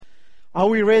Are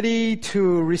we ready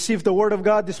to receive the Word of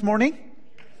God this morning?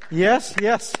 Yes.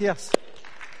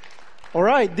 All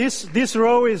right, this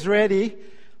row is ready.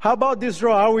 How about this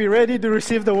row? Are we ready to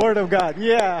receive the Word of God?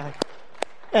 Yeah.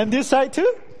 And this side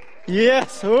too?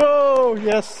 Yes. Oh,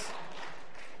 yes.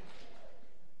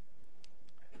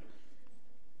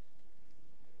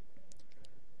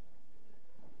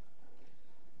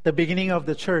 The beginning of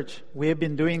the church, we have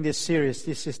been doing this series.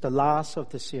 This is the last of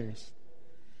the series.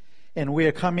 And we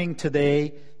are coming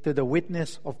today to the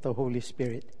witness of the Holy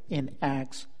Spirit in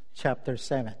Acts chapter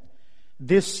 7.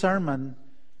 This sermon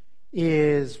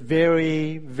is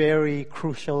very, very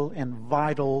crucial and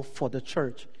vital for the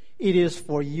church. It is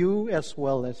for you as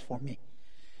well as for me.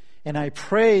 And I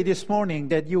pray this morning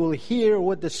that you will hear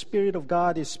what the Spirit of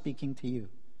God is speaking to you.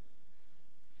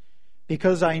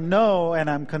 Because I know and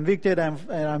I'm convicted and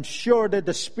I'm sure that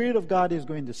the Spirit of God is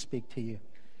going to speak to you.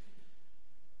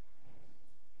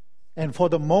 And for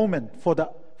the moment, for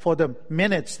the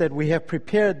minutes that we have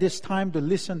prepared this time to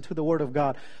listen to the Word of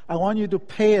God, I want you to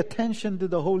pay attention to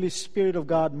the Holy Spirit of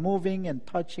God moving and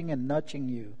touching and nudging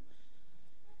you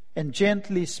and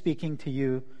gently speaking to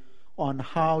you on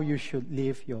how you should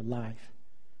live your life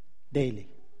daily.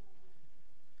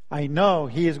 I know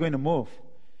He is going to move,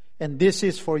 and this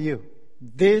is for you.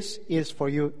 This is for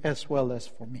you as well as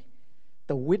for me.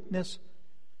 The witness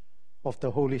of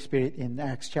the Holy Spirit in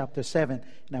Acts chapter 7.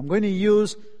 And I'm going to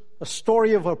use a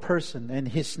story of a person, and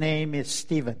his name is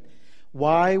Stephen.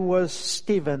 Why was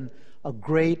Stephen a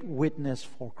great witness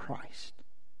for Christ?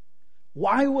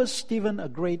 Why was Stephen a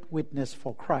great witness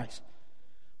for Christ?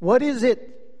 What is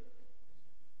it?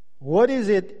 What is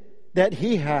it that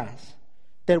he has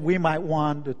that we might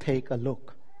want to take a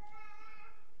look?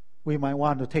 We might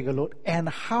want to take a look. And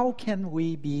how can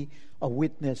we be a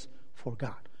witness for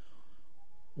God?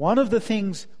 One of the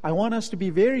things I want us to be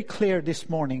very clear this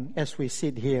morning as we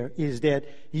sit here is that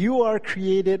you are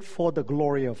created for the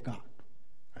glory of God.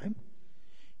 Right?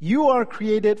 You are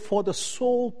created for the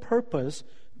sole purpose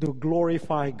to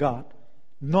glorify God.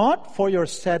 Not for your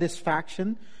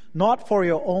satisfaction, not for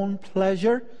your own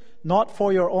pleasure, not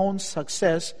for your own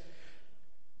success.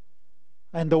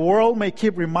 And the world may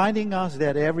keep reminding us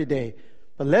that every day.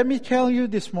 But let me tell you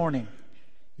this morning,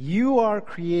 you are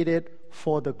created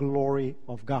for the glory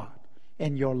of God.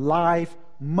 And your life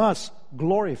must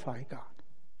glorify God.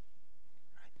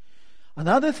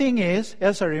 Another thing is,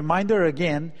 as a reminder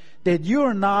again, that you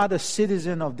are not a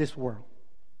citizen of this world.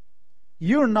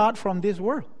 You're not from this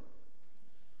world.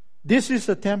 This is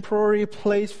a temporary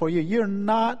place for you. You're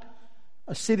not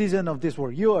a citizen of this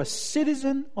world. You're a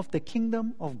citizen of the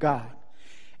kingdom of God.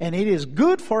 And it is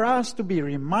good for us to be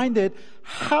reminded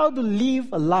how to live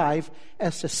a life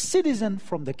as a citizen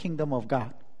from the kingdom of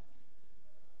God.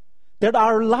 That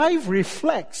our life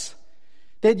reflects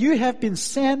that you have been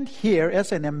sent here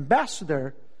as an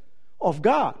ambassador of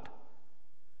God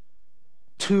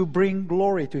to bring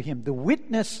glory to Him, to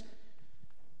witness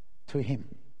to Him.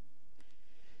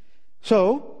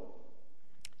 So,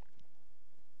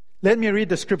 let me read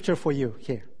the scripture for you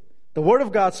here. The Word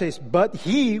of God says, "But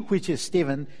he," which is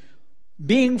Stephen,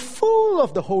 "being full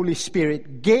of the Holy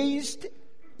Spirit, gazed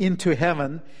into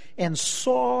heaven and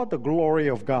saw the glory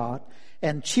of God,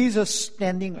 and Jesus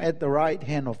standing at the right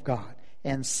hand of God,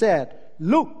 and said,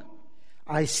 'Look,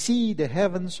 I see the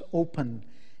heavens open,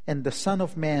 and the Son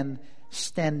of Man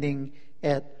standing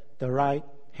at the right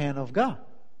hand of God.'"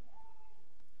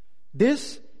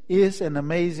 This is an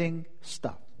amazing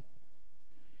stuff.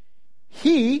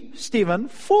 He, Stephen,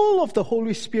 full of the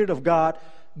Holy Spirit of God,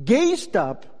 gazed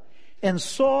up and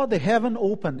saw the heaven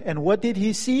open. And what did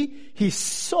he see? He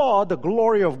saw the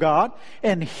glory of God,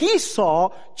 and he saw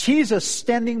Jesus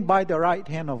standing by the right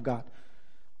hand of God.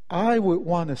 I would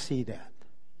want to see that.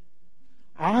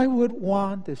 I would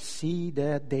want to see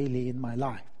that daily in my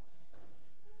life.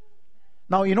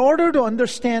 Now, in order to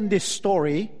understand this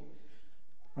story,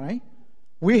 right,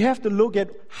 we have to look at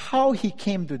how he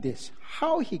came to this.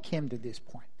 How he came to this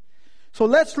point. So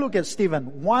let's look at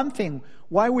Stephen. One thing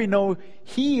why we know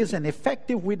he is an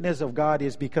effective witness of God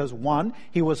is because, one,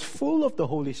 he was full of the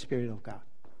Holy Spirit of God.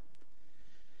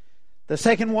 The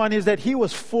second one is that he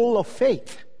was full of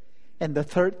faith. And the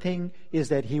third thing is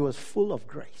that he was full of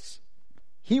grace.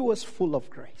 He was full of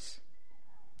grace.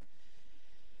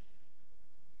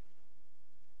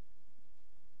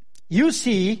 You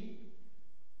see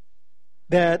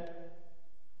that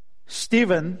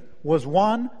Stephen was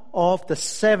one of the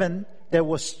 7 that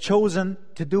was chosen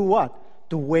to do what?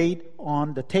 To wait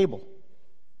on the table.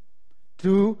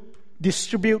 To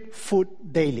distribute food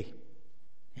daily.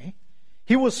 Okay?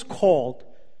 He was called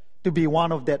to be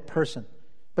one of that person.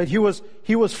 But he was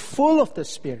full of the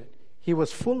Spirit. He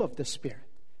was full of the Spirit.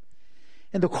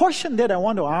 And the question that I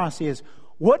want to ask is,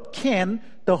 what can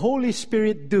the Holy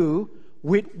Spirit do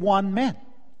with one man?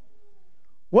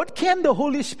 What can the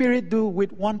Holy Spirit do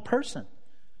with one person?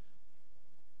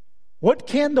 What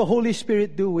can the Holy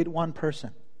Spirit do with one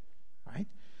person? Right?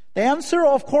 The answer,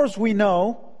 of course, we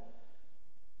know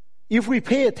if we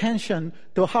pay attention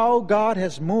to how God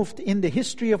has moved in the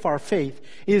history of our faith,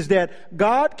 is that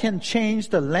God can change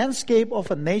the landscape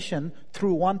of a nation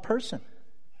through one person.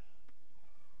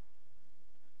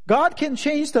 God can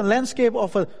change the landscape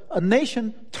of a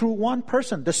nation through one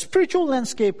person, the spiritual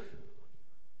landscape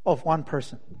of one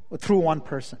person, through one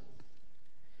person.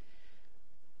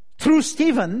 Through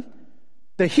Stephen,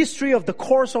 the history of the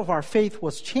course of our faith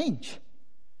was changed.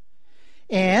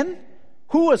 And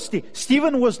who was Stephen?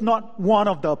 Stephen was not one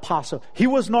of the apostles. He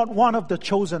was not one of the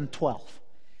chosen 12.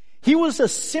 He was a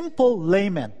simple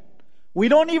layman. We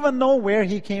don't even know where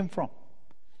he came from.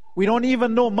 We don't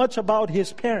even know much about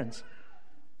his parents.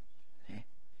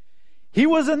 He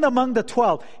wasn't among the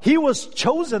 12. He was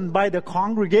chosen by the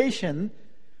congregation,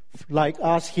 like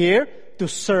us here, to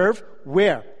serve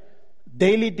where?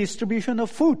 Daily distribution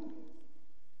of food.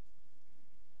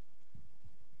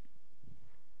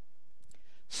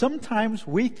 Sometimes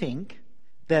we think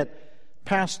that,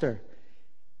 Pastor,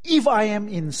 if I am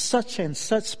in such and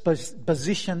such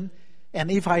position, and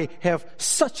if I have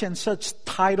such and such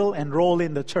title and role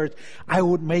in the church, I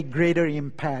would make greater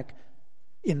impact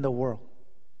in the world.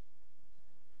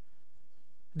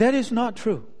 That is not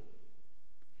true.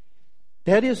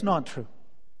 That is not true.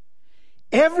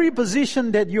 Every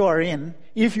position that you are in,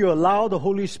 if you allow the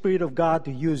Holy Spirit of God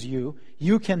to use you,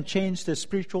 you can change the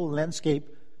spiritual landscape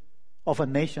of a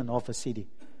nation, of a city.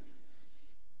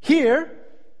 Here,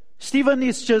 Stephen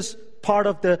is just part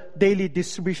of the daily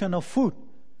distribution of food.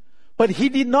 But he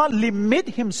did not limit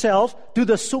himself to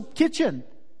the soup kitchen.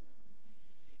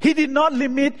 He did not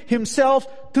limit himself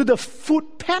to the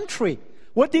food pantry.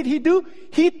 What did he do?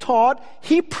 He taught,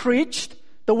 he preached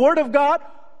the Word of God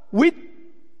with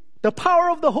the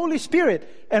power of the Holy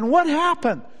Spirit. And what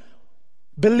happened?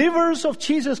 Believers of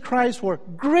Jesus Christ were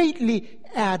greatly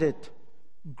added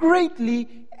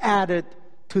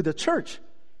to the church.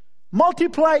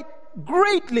 Multiplied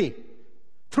greatly.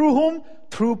 Through whom?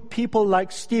 Through people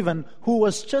like Stephen, who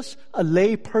was just a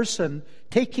lay person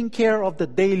taking care of the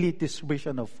daily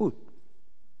distribution of food.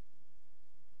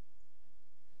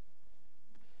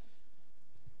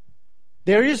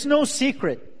 There is no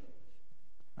secret.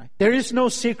 Right? There is no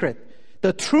secret.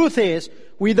 The truth is,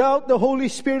 without the Holy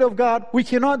Spirit of God, we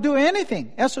cannot do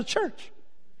anything as a church.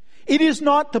 It is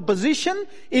not the position,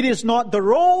 it is not the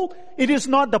role, it is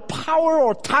not the power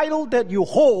or title that you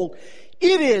hold.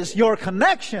 It is your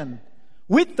connection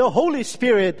with the Holy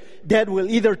Spirit that will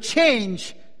either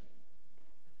change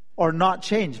or not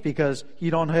change, because you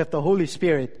don't have the Holy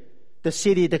Spirit, the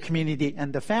city, the community,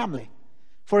 and the family.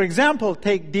 For example,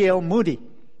 take D.L. Moody.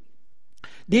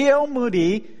 D.L.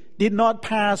 Moody did not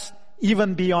pass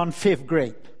even beyond 5th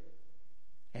grade.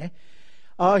 Okay?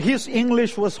 His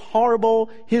English was horrible.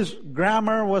 His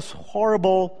grammar was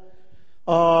horrible.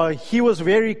 He was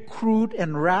very crude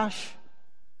and rash.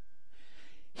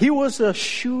 He was a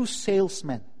shoe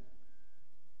salesman.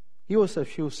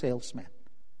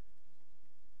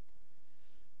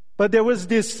 But there was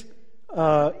this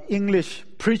English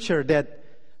preacher that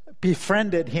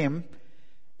befriended him,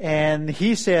 and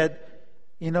he said,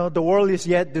 the world is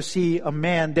yet to see a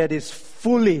man that is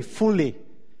fully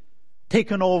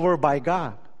taken over by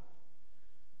God.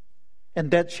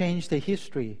 And that changed the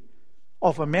history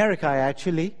of America,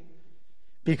 actually,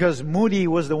 because Moody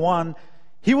was the one.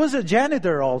 He was a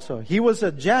janitor also. He was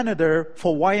a janitor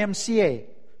for YMCA.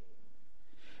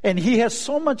 And he has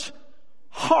so much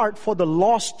heart for the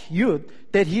lost youth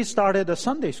that he started a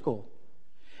Sunday school.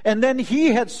 And then he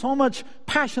had so much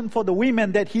passion for the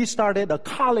women that he started a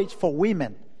college for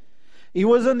women. It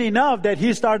wasn't enough that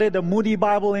he started a Moody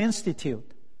Bible Institute.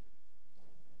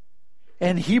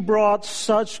 And he brought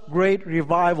such great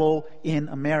revival in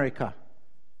America.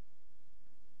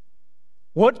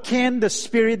 What can the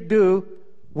Spirit do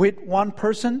with one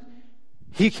person?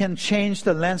 He can change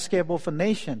the landscape of a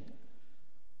nation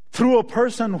through a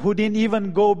person who didn't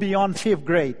even go beyond 5th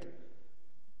grade.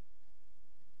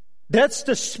 That's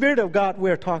the Spirit of God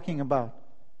we're talking about.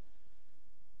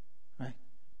 Right?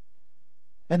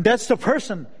 And that's the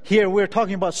person here we're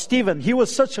talking about, Stephen. He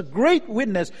was such a great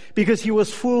witness because he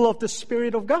was full of the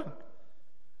Spirit of God.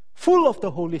 Full of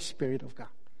the Holy Spirit of God.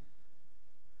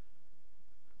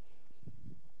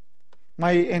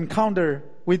 My encounter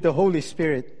with the Holy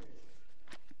Spirit,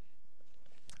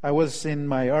 I was in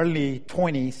my early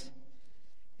 20s,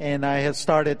 And I had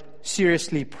started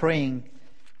seriously praying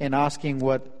and asking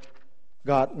what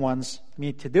God wants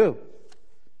me to do.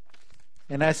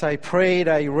 And as I prayed,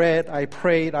 I read, I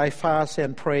prayed, I fasted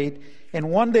and prayed. And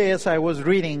one day as I was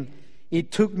reading,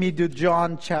 it took me to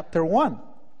John chapter 1.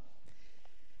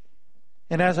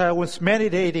 And as I was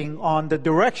meditating on the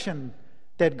direction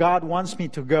that God wants me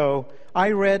to go,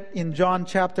 I read in John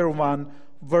chapter 1,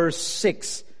 verse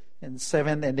 6 and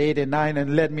 7 and 8 and 9,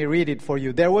 and let me read it for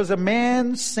you. There was a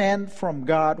man sent from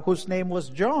God whose name was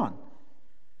John.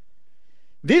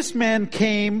 This man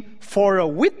came for a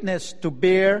witness to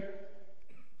bear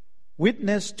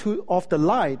witness of the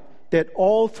light, that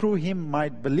all through him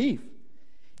might believe.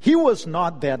 He was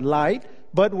not that light,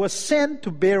 but was sent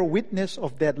to bear witness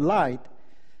of that light.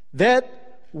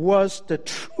 That was the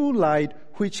true light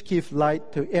which gives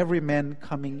light to every man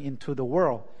coming into the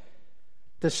world.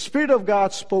 The Spirit of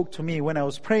God spoke to me when I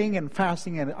was praying and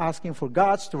fasting and asking for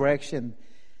God's direction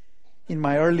in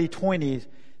my early 20s,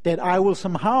 that I will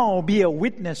somehow be a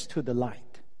witness to the light.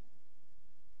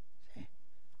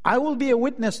 I will be a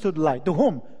witness to the light. To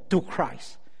whom? To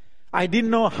Christ. I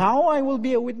didn't know how I will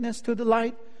be a witness to the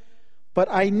light, but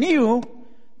I knew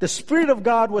the Spirit of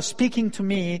God was speaking to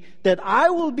me that I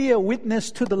will be a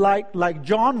witness to the light like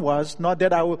John was. Not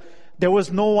that there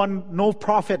was no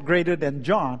prophet greater than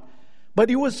John, but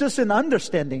it was just an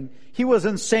understanding. He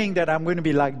wasn't saying that I'm going to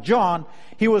be like John.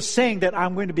 He was saying that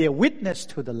I'm going to be a witness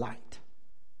to the light.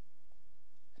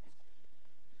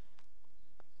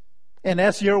 And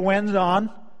as year went on,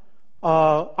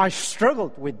 I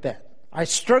struggled with that. I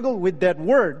struggled with that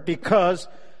word because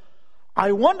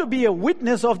I want to be a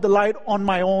witness of the light on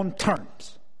my own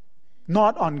terms,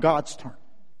 not on God's terms.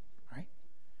 Right?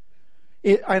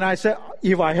 And I said,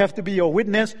 if I have to be a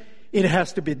witness, it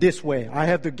has to be this way. I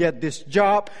have to get this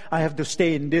job. I have to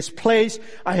stay in this place.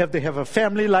 I have to have a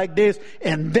family like this.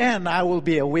 And then I will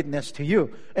be a witness to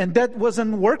you. And that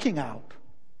wasn't working out.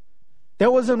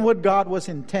 That wasn't what God was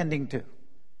intending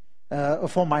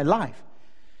for my life.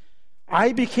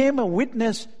 I became a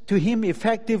witness to Him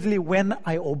effectively when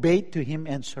I obeyed to Him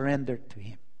and surrendered to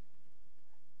Him.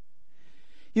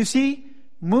 You see,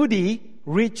 Moody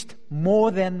reached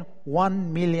more than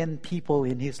 1 million people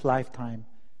in his lifetime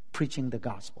preaching the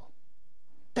gospel.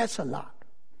 That's a lot.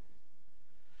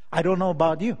 I don't know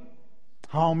about you,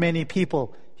 how many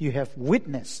people you have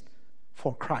witnessed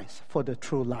for Christ, for the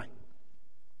true light.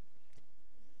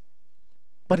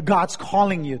 But God's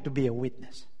calling you to be a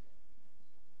witness.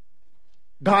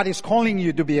 God is calling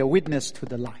you to be a witness to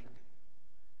the light.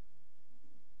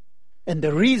 And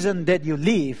the reason that you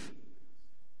live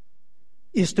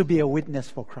is to be a witness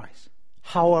for Christ.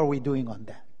 How are we doing on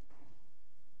that?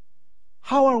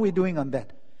 How are we doing on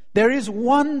that? There is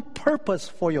one purpose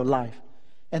for your life,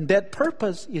 and that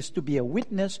purpose is to be a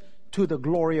witness to the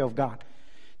glory of God.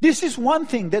 This is one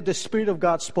thing that the Spirit of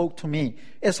God spoke to me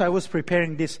as I was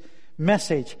preparing this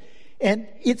message. And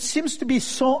it seems to be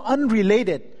so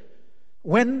unrelated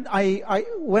when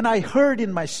I heard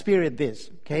in my spirit this,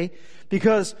 okay?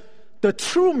 Because the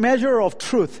true measure of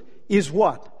truth is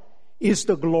what? Is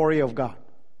the glory of God.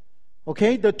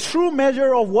 Okay? The true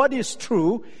measure of what is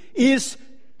true is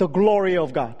the glory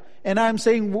of God. And I'm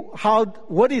saying,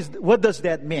 what does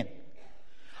that mean?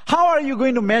 How are you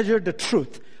going to measure the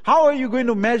truth? How are you going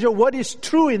to measure what is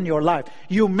true in your life?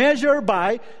 You measure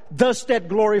by, does that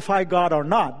glorify God or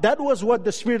not? That was what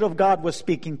the Spirit of God was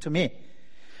speaking to me.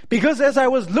 Because as I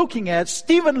was looking at,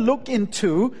 Stephen looked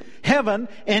into heaven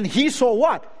and he saw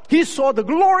what? He saw the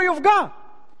glory of God.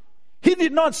 He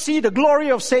did not see the glory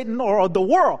of Satan or of the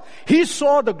world. He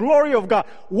saw the glory of God.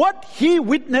 What he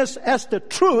witnessed as the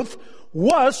truth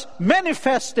was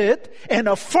manifested and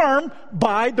affirmed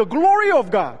by the glory of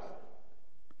God.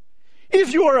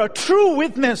 If you are a true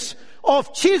witness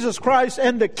of Jesus Christ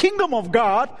and the kingdom of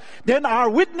God, then our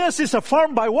witness is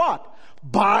affirmed by what?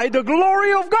 By the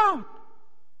glory of God.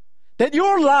 That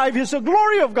your life is the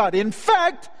glory of God. In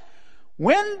fact,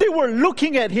 when they were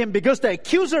looking at him, because the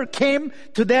accuser came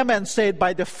to them and said,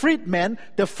 by the freedmen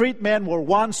were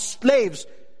once slaves,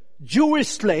 Jewish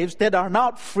slaves that are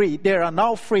not free, they are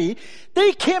now free.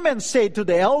 They came and said to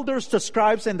the elders, the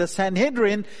scribes, and the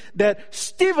Sanhedrin that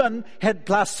Stephen had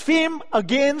blasphemed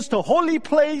against the holy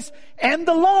place and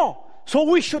the law. So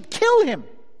we should kill him.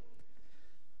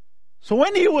 So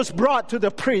when he was brought to the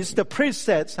priest said, the priest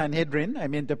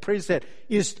said,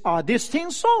 are these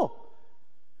things so?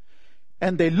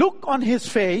 And they looked on his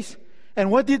face, and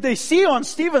what did they see on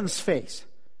Stephen's face?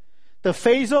 The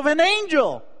face of an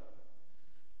angel.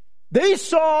 They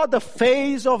saw the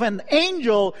face of an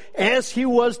angel as he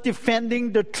was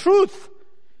defending the truth.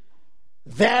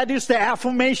 That is the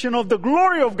affirmation of the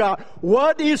glory of God.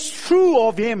 What is true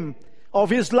of Him, of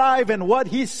His life, and what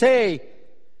He say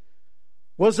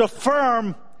was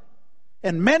affirmed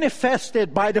and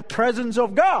manifested by the presence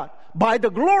of God, by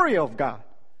the glory of God.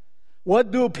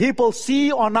 What do people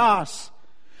see on us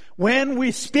when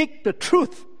we speak the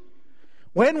truth?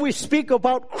 When we speak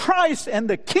about Christ and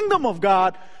the kingdom of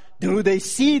God, do they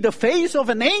see the face of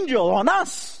an angel on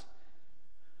us?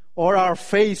 Or our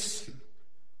face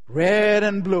red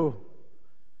and blue,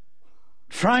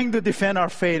 trying to defend our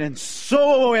faith and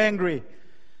so angry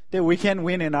that we can't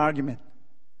win an argument?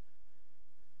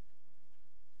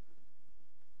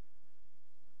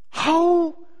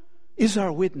 How is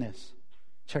our witness,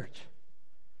 church?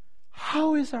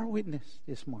 How is our witness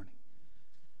this morning?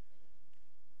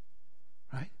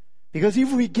 Right? Because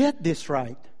if we get this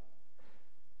right,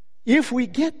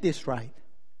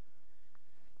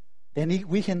 then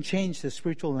we can change the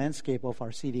spiritual landscape of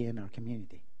our city and our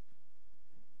community.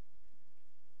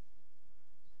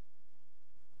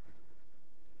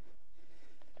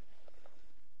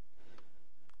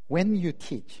 When you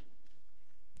teach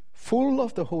full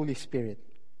of the Holy Spirit,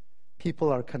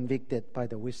 people are convicted by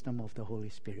the wisdom of the Holy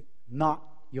Spirit, not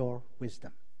your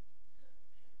wisdom.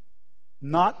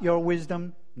 Not your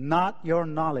wisdom, not your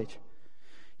knowledge.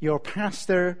 Your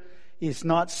pastor is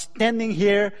not standing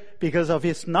here because of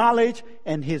his knowledge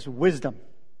and his wisdom.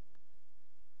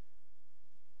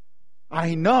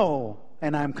 I know,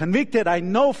 and I'm convicted, I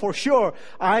know for sure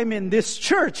I'm in this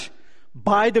church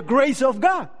by the grace of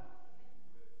God.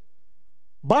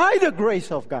 By the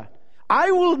grace of God.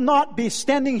 I will not be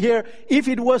standing here if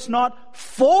it was not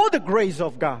for the grace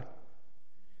of God.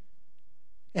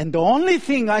 And the only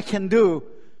thing I can do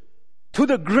to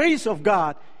the grace of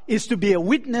God is to be a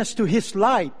witness to His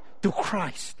light, to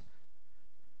Christ.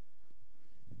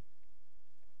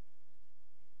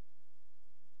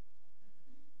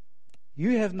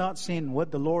 You have not seen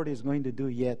what the Lord is going to do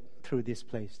yet through this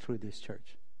place, through this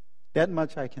church. That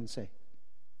much I can say.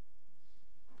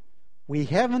 We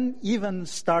haven't even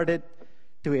started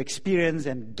to experience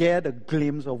and get a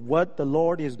glimpse of what the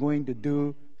Lord is going to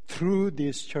do through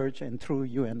this church and through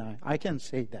you and I. I can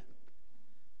say that.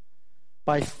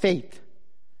 By faith.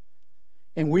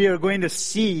 And we are going to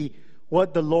see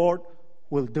what the Lord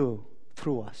will do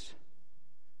through us.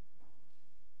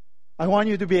 I want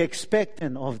you to be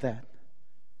expectant of that.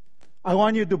 I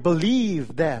want you to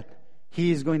believe that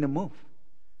He is going to move.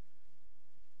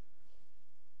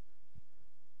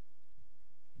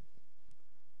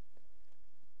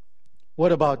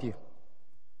 What about you?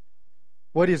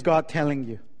 What is God telling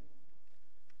you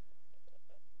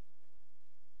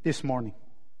this morning?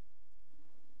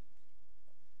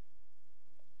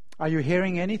 Are you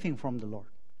hearing anything from the Lord?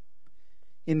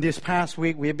 In this past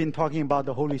week, we have been talking about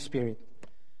the Holy Spirit.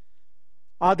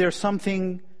 Are there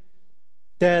something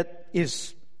that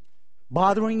is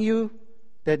bothering you,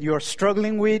 that you're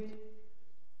struggling with,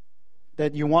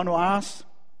 that you want to ask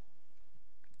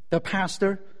the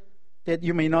pastor that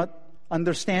you may not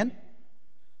understand?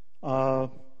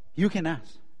 You can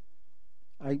ask.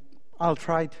 I'll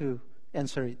try to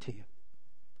answer it to you.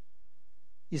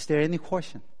 Is there any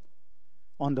question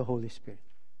on the Holy Spirit?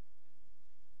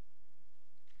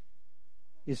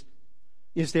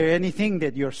 Is there anything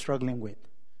that you're struggling with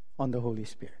on the Holy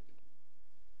Spirit?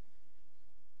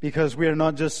 Because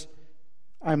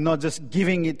I'm not just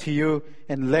giving it to you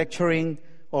and lecturing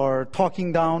or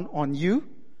talking down on you.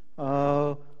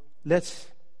 Let's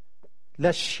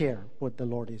share what the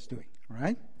Lord is doing,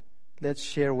 right? Let's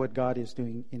share what God is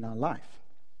doing in our life.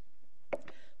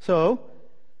 So,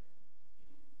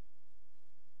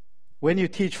 when you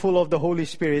teach full of the Holy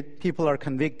Spirit, people are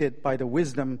convicted by the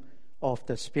wisdom of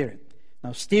the Spirit.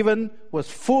 Now, Stephen was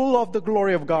full of the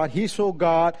glory of God. He saw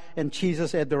God and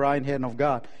Jesus at the right hand of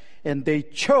God. And they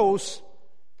chose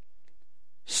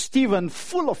Stephen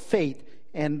full of faith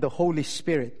and the Holy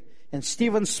Spirit. And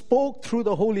Stephen spoke through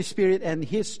the Holy Spirit, and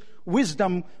his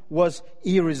wisdom was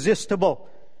irresistible.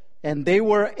 And they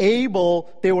were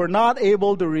not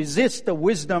able to resist the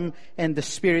wisdom and the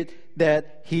Spirit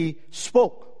that he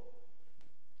spoke.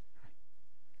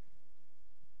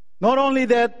 Not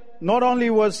only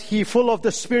was he full of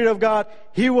the Spirit of God,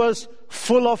 he was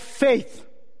full of faith.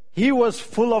 He was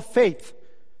full of faith.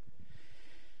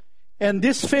 And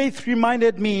this faith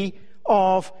reminded me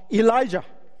of Elijah,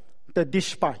 the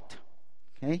despite.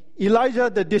 Okay?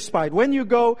 Elijah, the despite. When you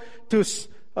go to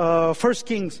 1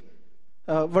 Kings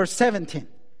verse 17,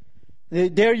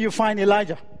 there you find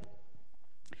Elijah.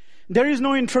 There is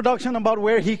no introduction about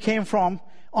where he came from.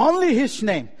 Only his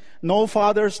name. No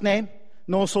father's name.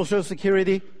 No social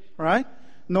security. Right?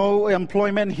 No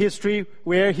employment history,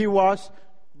 where he was.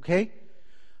 Okay?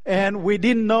 And we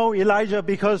didn't know Elijah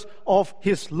because of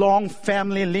his long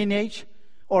family lineage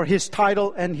or his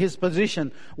title and his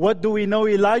position. What do we know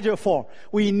Elijah for?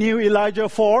 We knew Elijah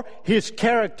for his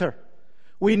character.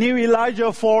 We knew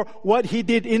Elijah for what he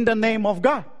did in the name of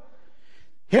God.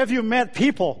 Have you met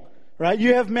people, right?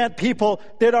 You have met people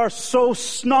that are so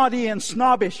snotty and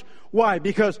snobbish. Why?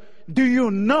 Because do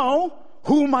you know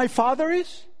who my father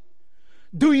is?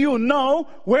 Do you know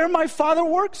where my father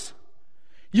works?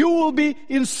 You will be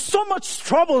in so much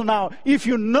trouble now if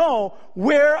you know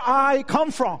where I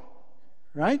come from,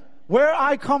 right? Where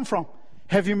I come from.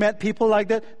 Have you met people like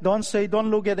that? Don't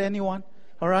look at anyone,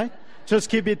 all right? Just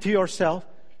keep it to yourself,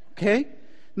 okay?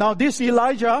 Now this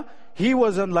Elijah, he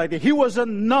wasn't like that. He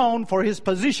wasn't known for his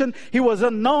position. He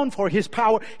wasn't known for his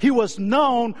power. He was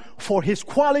known for his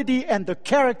quality and the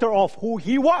character of who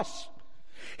he was.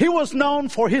 He was known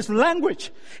for his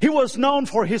language. He was known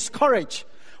for his courage.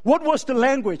 What was the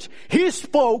language? He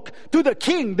spoke to the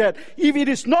king that if it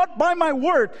is not by my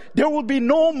word, there will be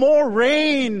no more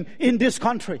rain in this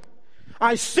country.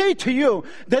 I say to you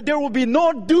that there will be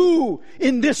no dew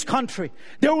in this country.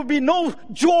 There will be no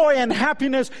joy and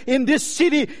happiness in this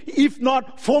city if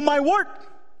not for my word.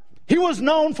 He was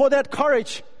known for that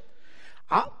courage.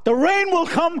 The rain will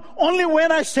come only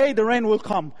when I say the rain will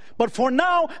come. But for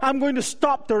now, I'm going to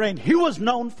stop the rain. He was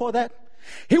known for that.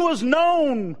 He was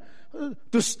known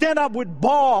to stand up with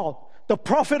Baal, the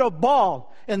prophet of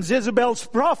Baal, and Jezebel's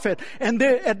prophet, and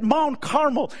they're at Mount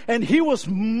Carmel, and he was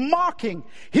mocking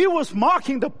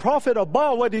the prophet of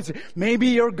Baal. What is it? Maybe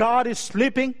your God is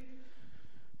sleeping.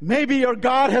 Maybe your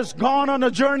God has gone on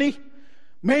a journey.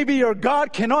 Maybe your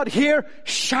God cannot hear.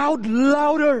 Shout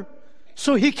louder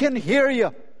so he can hear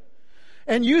you.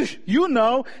 And you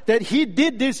know that he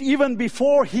did this even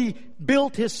before he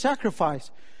built his sacrifice.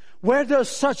 Where does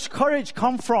such courage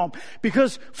come from?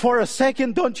 Because for a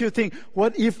second, don't you think,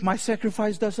 what if my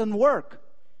sacrifice doesn't work?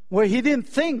 Well, he didn't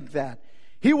think that.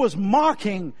 He was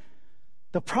mocking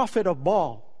the prophet of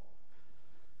Baal.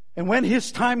 And when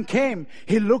his time came,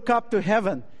 he looked up to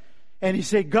heaven and he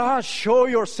said, God, show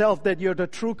yourself that you're the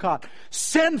true God.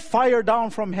 Send fire down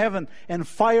from heaven. And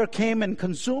fire came and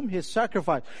consumed his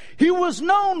sacrifice. He was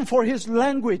known for his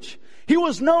language. He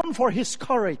was known for his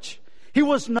courage. He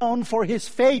was known for his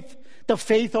faith, the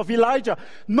faith of Elijah.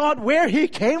 Not where he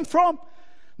came from,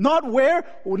 not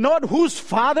whose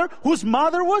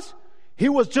mother was. He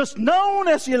was just known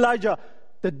as Elijah,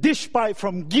 the Tishbite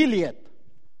from Gilead.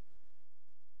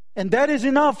 And that is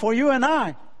enough for you and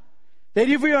I. That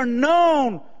if we are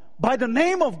known by the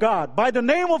name of God, by the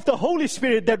name of the Holy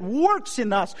Spirit that works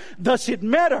in us, does it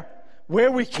matter where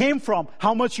we came from,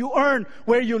 how much you earn,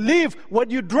 where you live,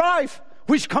 what you drive,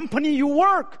 which company you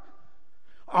work?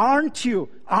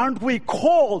 Aren't we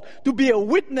called to be a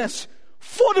witness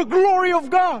for the glory of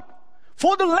God,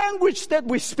 for the language that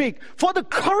we speak, for the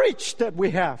courage that we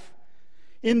have?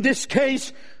 In this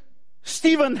case,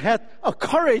 Stephen had a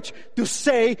courage to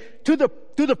say to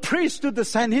the priest, to the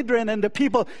Sanhedrin and the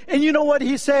people, and you know what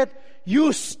he said?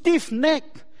 You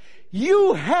stiff-necked.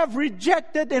 You have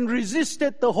rejected and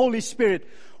resisted the Holy Spirit.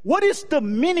 What is the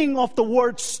meaning of the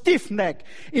word stiff-neck?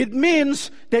 It means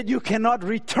that you cannot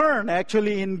return,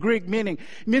 actually in Greek meaning.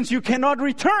 It means you cannot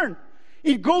return.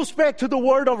 It goes back to the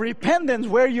word of repentance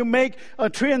where you make a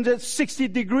 360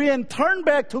 degree and turn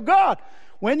back to God.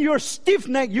 When you're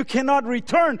stiff-necked, you cannot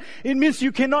return. It means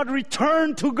you cannot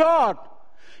return to God.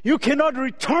 You cannot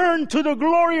return to the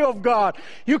glory of God.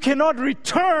 You cannot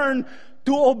return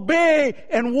to obey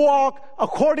and walk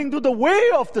according to the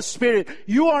way of the Spirit.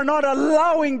 You are not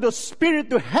allowing the Spirit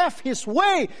to have His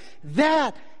way.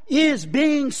 That is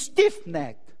being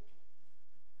stiff-necked.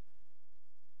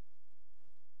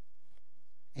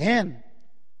 And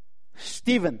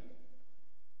Stephen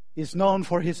is known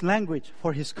for his language,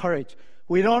 for his courage.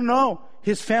 We don't know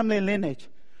his family lineage.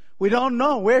 We don't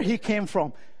know where he came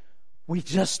from. We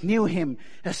just knew him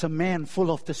as a man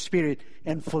full of the Spirit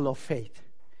and full of faith.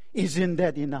 Isn't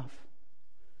that enough?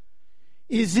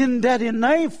 Isn't that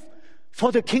enough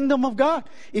for the kingdom of God?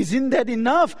 Isn't that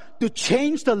enough to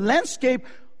change the landscape,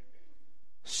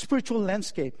 spiritual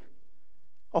landscape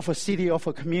of a city, of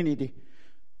a community?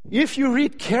 If you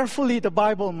read carefully the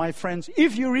Bible, my friends,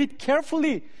 if you read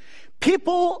carefully,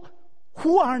 people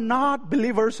who are not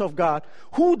believers of God,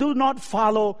 who do not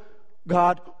follow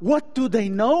God, what do they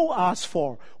know us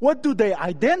for? What do they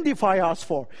identify us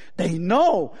for? They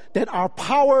know that our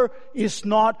power is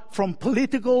not from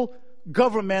political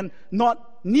government,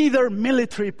 neither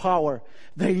military power.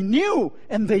 They knew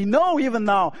and they know even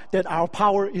now that our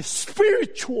power is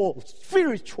spiritual.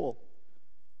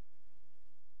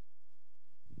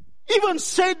 Even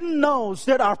Satan knows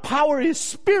that our power is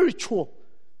spiritual.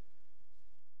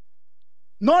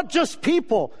 Not just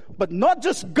people, but not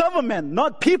just government,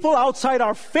 not people outside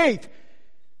our faith.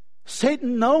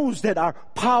 Satan knows that our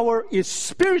power is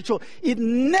spiritual. It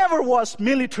never was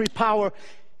military power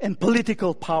and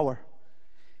political power.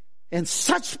 And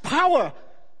such power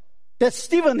that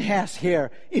Stephen has here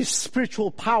is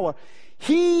spiritual power.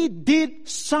 He did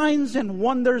signs and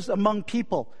wonders among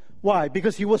people. Why?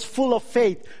 Because he was full of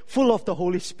faith, full of the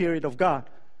Holy Spirit of God.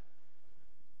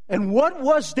 And what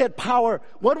was that power?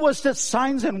 What was that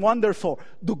signs and wonder for?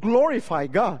 To glorify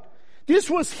God. This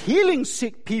was healing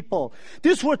sick people.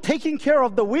 This were taking care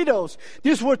of the widows.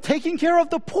 This were taking care of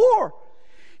the poor.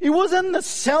 It wasn't a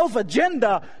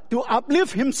self-agenda to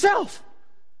uplift himself.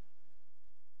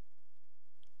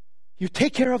 You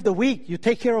take care of the weak. You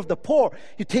take care of the poor.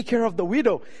 You take care of the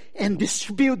widow and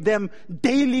distribute them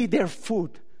daily their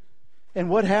food. And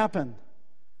what happened?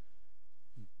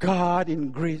 God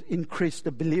increased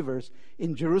the believers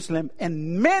in Jerusalem,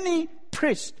 and many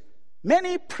priests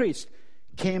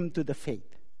came to the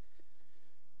faith.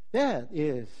 That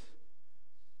is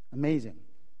amazing.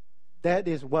 That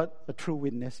is what a true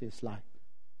witness is like.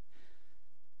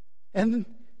 And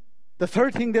the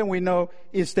third thing that we know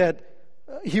is that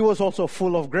he was also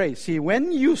full of grace. See,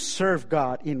 when you serve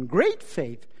God in great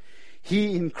faith,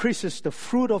 He increases the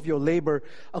fruit of your labor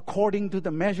according to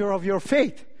the measure of your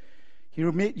faith.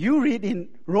 You read in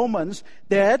Romans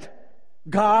that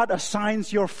God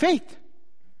assigns your faith.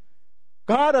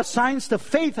 God assigns the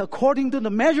faith according to the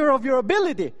measure of your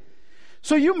ability.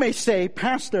 So you may say,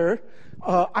 Pastor,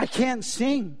 I can't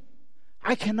sing.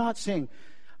 I cannot sing.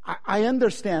 I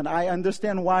understand. I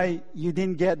understand why you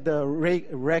didn't get the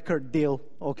record deal,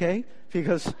 okay?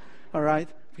 Because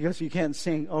you can't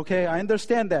sing, okay? I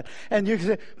understand that. And you can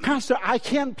say, Pastor, I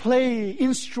can't play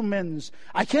instruments.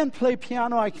 I can't play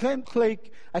piano. I can't play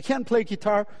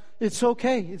guitar. It's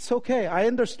okay. I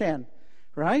understand,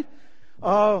 right?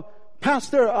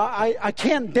 Pastor, I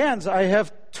can't dance. I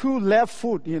have 2 left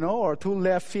foot, or 2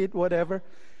 left feet, whatever.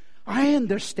 I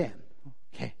understand.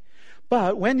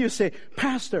 But when you say,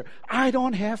 Pastor, I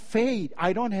don't have faith.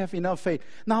 I don't have enough faith.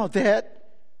 Now that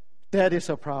is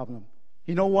a problem.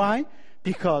 You know why?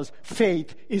 Because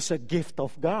faith is a gift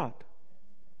of God.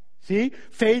 See?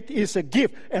 Faith is a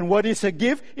gift. And what is a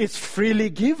gift? It's freely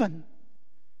given.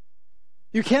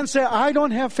 You can't say, I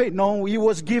don't have faith. No, it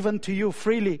was given to you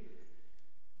freely.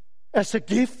 As a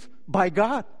gift by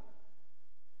God.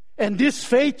 And this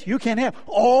faith you can have.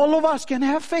 All of us can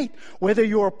have faith. Whether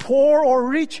you're poor or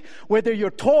rich. Whether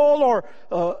you're tall or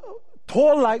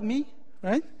tall like me.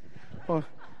 Right?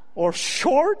 Or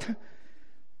short.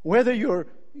 Whether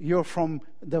you're from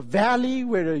the valley.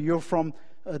 Whether you're from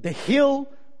the hill.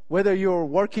 Whether you're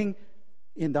working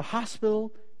in the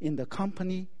hospital. In the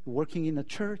company. Working in a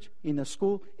church. In a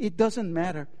school. It doesn't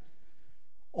matter.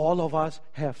 All of us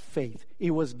have faith.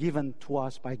 It was given to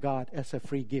us by God as a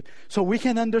free gift. So we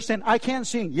can understand. I can't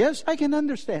sing. Yes, I can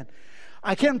understand.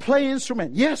 I can play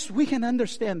instrument. Yes, we can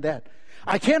understand that.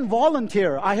 I can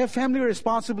volunteer. I have family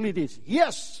responsibilities.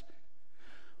 Yes.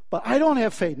 But I don't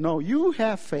have faith. No, you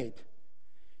have faith.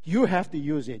 You have to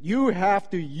use it. You have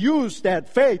to use that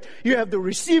faith. You have to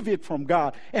receive it from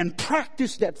God and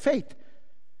practice that faith.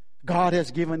 God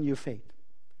has given you faith.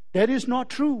 That is not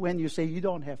true when you say you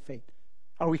don't have faith.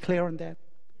 Are we clear on that?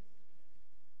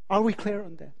 Are we clear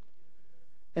on that?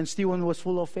 And Stephen was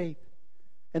full of faith.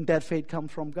 And that faith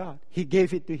comes from God. He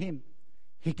gave it to him.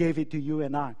 He gave it to you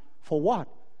and I. For what?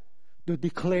 To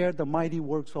declare the mighty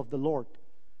works of the Lord.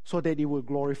 So that He will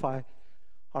glorify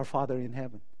our Father in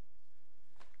heaven.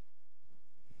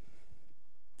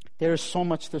 There is so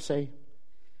much to say.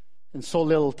 And so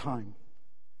little time.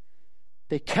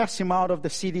 They cast him out of the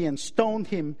city and stoned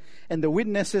him. And the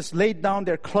witnesses laid down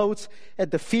their clothes at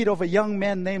the feet of a young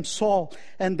man named Saul.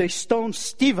 And they stoned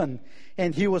Stephen.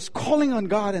 And he was calling on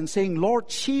God and saying, Lord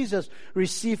Jesus,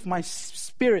 receive my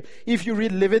spirit. If you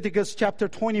read Leviticus chapter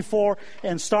 24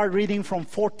 and start reading from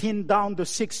 14 down to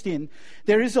 16,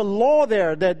 there is a law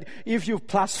there that if you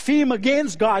blaspheme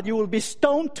against God, you will be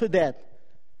stoned to death.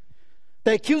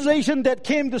 The accusation that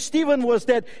came to Stephen was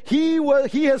that he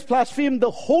has blasphemed the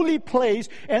holy place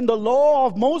and the law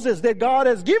of Moses that God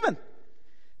has given.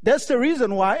 That's the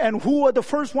reason why. And who were the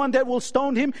first one that will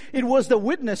stone him? It was the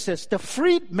witnesses, the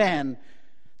freedmen.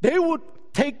 They would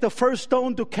take the first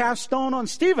stone to cast stone on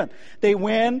Stephen. They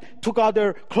went, took out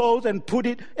their clothes and put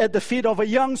it at the feet of a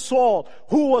young Saul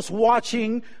who was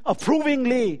watching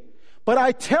approvingly. But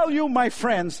I tell you, my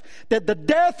friends, that the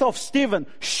death of Stephen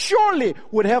surely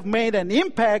would have made an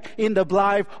impact in the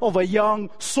life of a young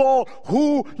Saul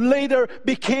who later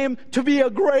became to be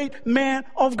a great man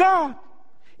of God.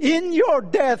 In your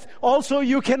death, also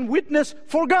you can witness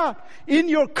for God. In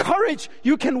your courage,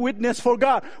 you can witness for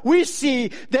God. We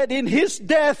see that in his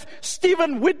death,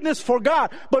 Stephen witnessed for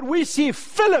God. But we see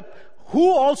Philip,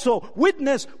 who also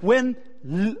witnessed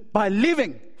by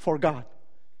living for God.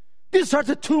 These are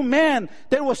the two men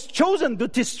that was chosen to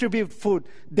distribute food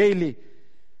daily.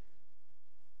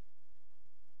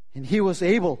 And he was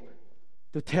able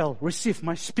to tell, receive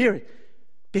my spirit,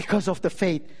 because of the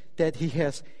faith that he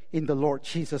has in the Lord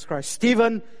Jesus Christ.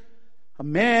 Stephen, a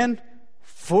man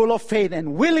full of faith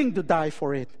and willing to die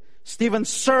for it. Stephen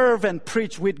served and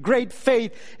preached with great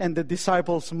faith, and the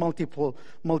disciples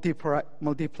multiplied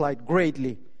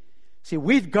greatly. See,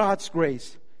 with God's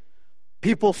grace,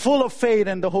 people full of faith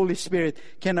and the Holy Spirit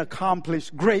can accomplish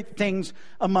great things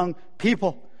among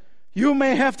people. You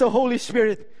may have the Holy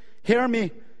Spirit. Hear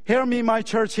me, my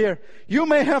church here. You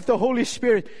may have the Holy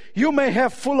Spirit. You may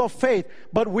have full of faith.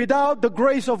 But without the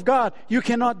grace of God, you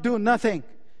cannot do nothing.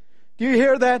 Do you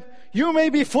hear that? You may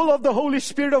be full of the Holy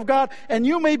Spirit of God, and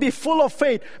you may be full of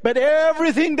faith. But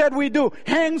everything that we do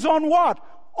hangs on what?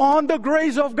 On the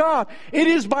grace of God. It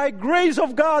is by grace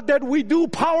of God that we do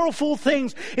powerful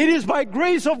things. It is by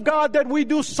grace of God that we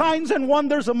do signs and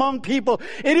wonders among people.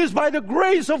 It is by the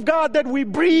grace of God that we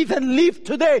breathe and live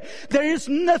today. There is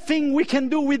nothing we can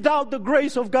do without the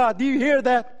grace of God. Do you hear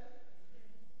that?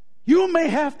 You may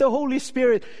have the Holy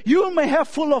Spirit. You may have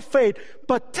full of faith.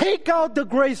 But take out the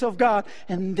grace of God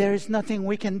and there is nothing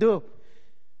we can do.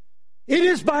 It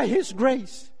is by His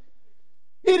grace.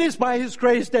 It is by His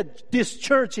grace that this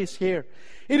church is here.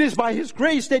 It is by His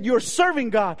grace that you're serving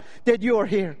God, that you are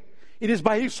here. It is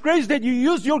by His grace that you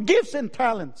use your gifts and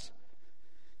talents.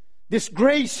 This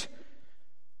grace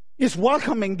is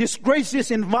welcoming. This grace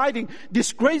is inviting.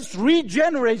 This grace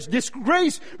regenerates. This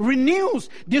grace renews.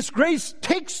 This grace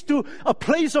takes to a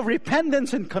place of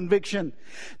repentance and conviction.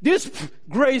 This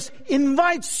grace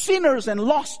invites sinners and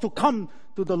lost to come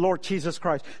to the Lord Jesus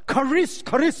Christ. Charis.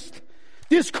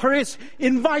 This grace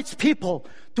invites people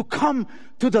to come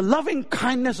to the loving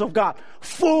kindness of God,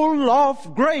 full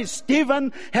of grace.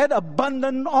 Stephen had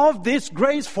abundance of this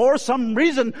grace for some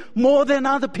reason, more than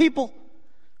other people.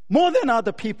 More than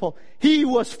other people. He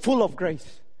was full of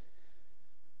grace.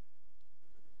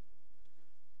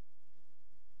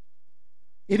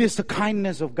 It is the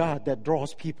kindness of God that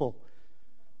draws people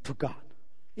to God.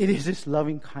 It is His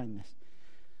loving kindness.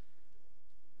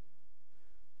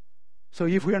 So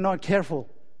if we are not careful,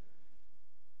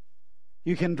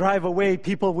 you can drive away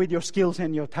people with your skills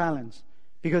and your talents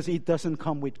because it doesn't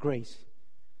come with grace.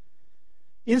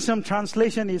 In some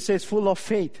translation, it says full of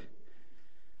faith.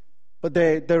 But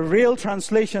the real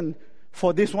translation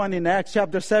for this one in Acts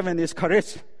chapter 7 is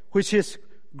charis, which is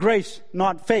grace,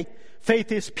 not faith.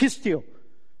 Faith is pistio.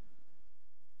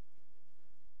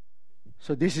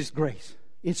 So this is grace.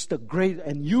 It's the grace,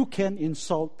 and you can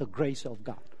insult the grace of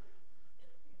God.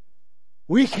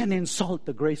 We can insult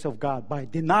the grace of God by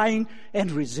denying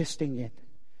and resisting it.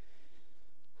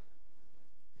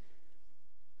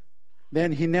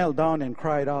 Then he knelt down and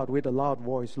cried out with a loud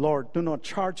voice, Lord, do not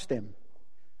charge them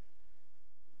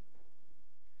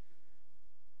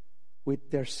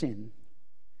with their sin.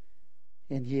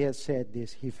 And he had said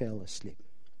this, he fell asleep.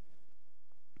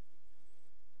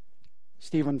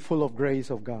 Stephen, full of grace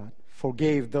of God,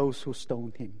 forgave those who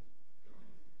stoned him.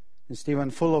 And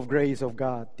Stephen, full of grace of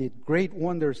God, did great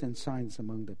wonders and signs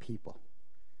among the people.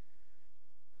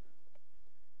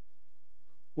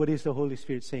 What is the Holy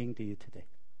Spirit saying to you today?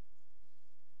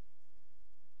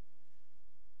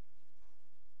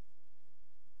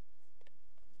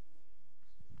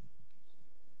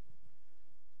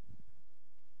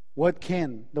 What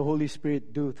can the Holy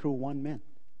Spirit do through one man?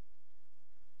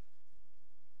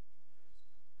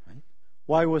 Right?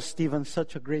 Why was Stephen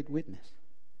such a great witness?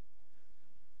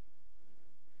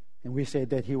 And we said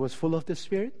that he was full of the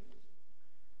Spirit,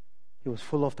 he was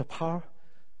full of the power,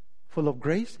 full of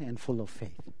grace, and full of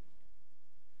faith.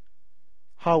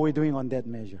 How are we doing on that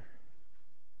measure?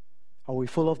 Are we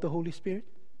full of the Holy Spirit?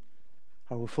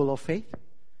 Are we full of faith?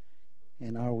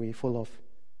 And are we full of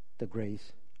the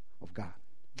grace of God?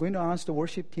 I'm going to ask the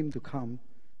worship team to come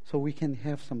so we can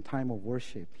have some time of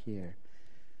worship here.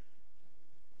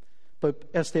 But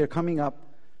as they're coming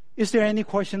up, is there any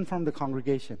question from the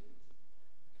congregation?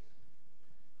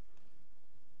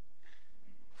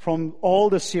 From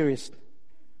all the series,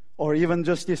 or even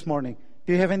just this morning.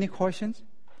 Do you have any questions?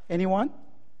 Anyone?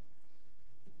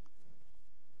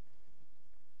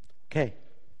 Okay.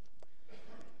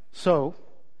 So,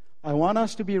 I want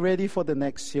us to be ready for the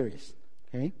next series.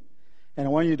 Okay? And I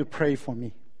want you to pray for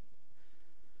me.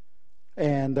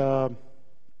 And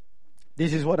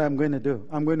this is what I'm going to do.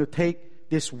 I'm going to take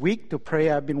this week to pray.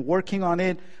 I've been working on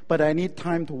it, but I need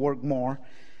time to work more.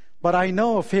 But I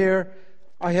know of here,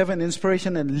 I have an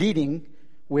inspiration and leading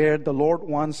where the Lord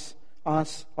wants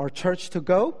us, our church, to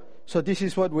go. So this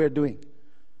is what we're doing.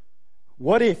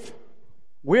 What if?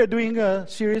 We're doing a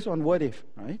series on what if,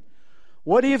 right?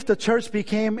 What if the church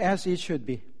became as it should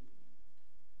be?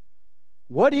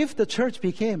 What if the church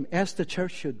became as the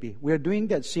church should be? We're doing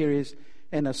that series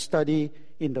and a study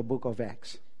in the book of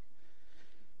Acts.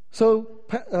 So,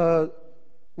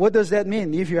 what does that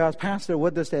mean? If you ask, Pastor,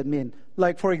 what does that mean?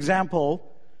 Like, for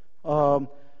example,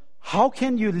 how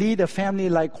can you lead a family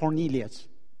like Cornelius?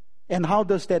 And how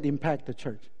does that impact the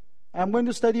church? I'm going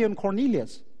to study on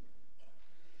Cornelius.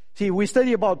 See, we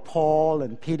study about Paul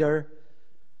and Peter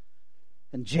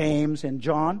and James and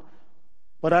John.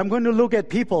 But I'm going to look at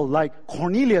people like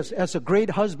Cornelius as a great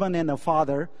husband and a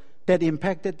father that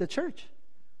impacted the church.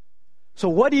 So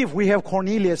what if we have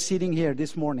Cornelius sitting here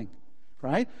this morning,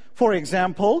 right? For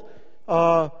example,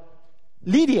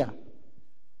 Lydia.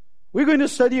 We're going to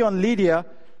study on Lydia.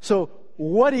 So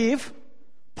what if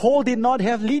Paul did not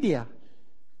have Lydia,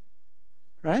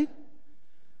 right?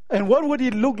 And what would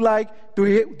it look like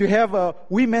to have a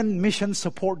women mission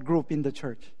support group in the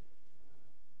church?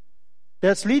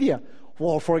 That's Lydia.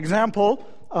 Well, for example,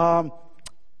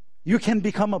 you can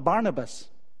become a Barnabas.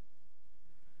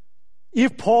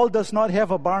 If Paul does not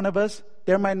have a Barnabas,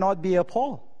 there might not be a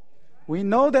Paul. We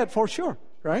know that for sure,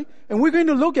 right? And we're going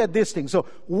to look at this thing. So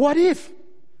what if?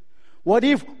 What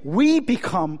if we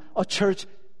become a church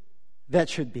that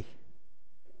should be?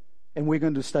 And we're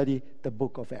going to study the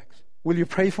book of Acts. Will you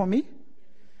pray for me?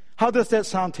 How does that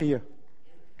sound to you?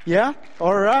 Yeah?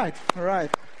 All right. All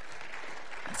right.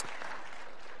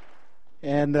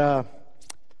 And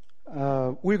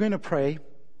we're going to pray.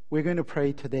 We're going to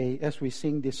pray today as we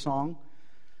sing this song,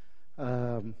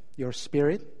 Your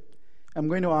Spirit. I'm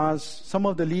going to ask some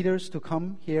of the leaders to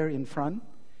come here in front.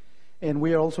 And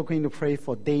we are also going to pray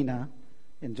for Dana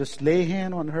and just lay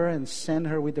hand on her and send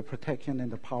her with the protection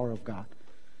and the power of God.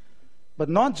 But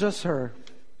not just her.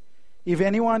 If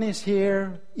anyone is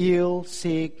here, ill,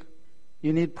 sick,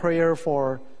 you need prayer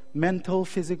for mental,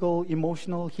 physical,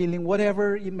 emotional healing,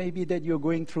 whatever it may be that you're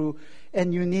going through,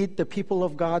 and you need the people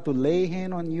of God to lay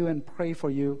hand on you and pray for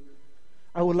you,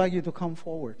 I would like you to come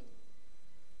forward.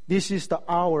 This is the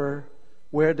hour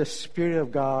where the Spirit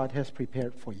of God has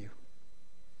prepared for you.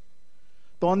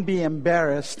 Don't be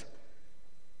embarrassed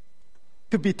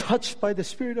to be touched by the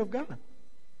Spirit of God.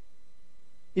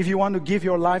 If you want to give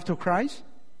your life to Christ,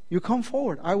 you come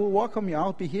forward. I will welcome you.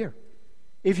 I'll be here.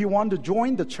 If you want to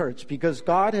join the church because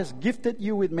God has gifted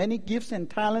you with many gifts and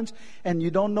talents and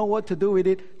you don't know what to do with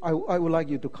it, I would like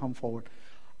you to come forward.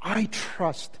 I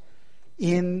trust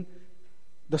in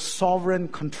the sovereign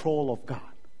control of God.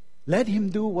 Let Him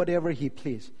do whatever He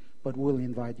pleases, but we'll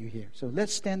invite you here. So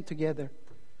let's stand together.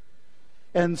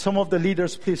 And some of the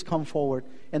leaders, please come forward.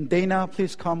 And Dana,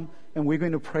 please come, and we're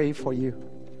going to pray for you.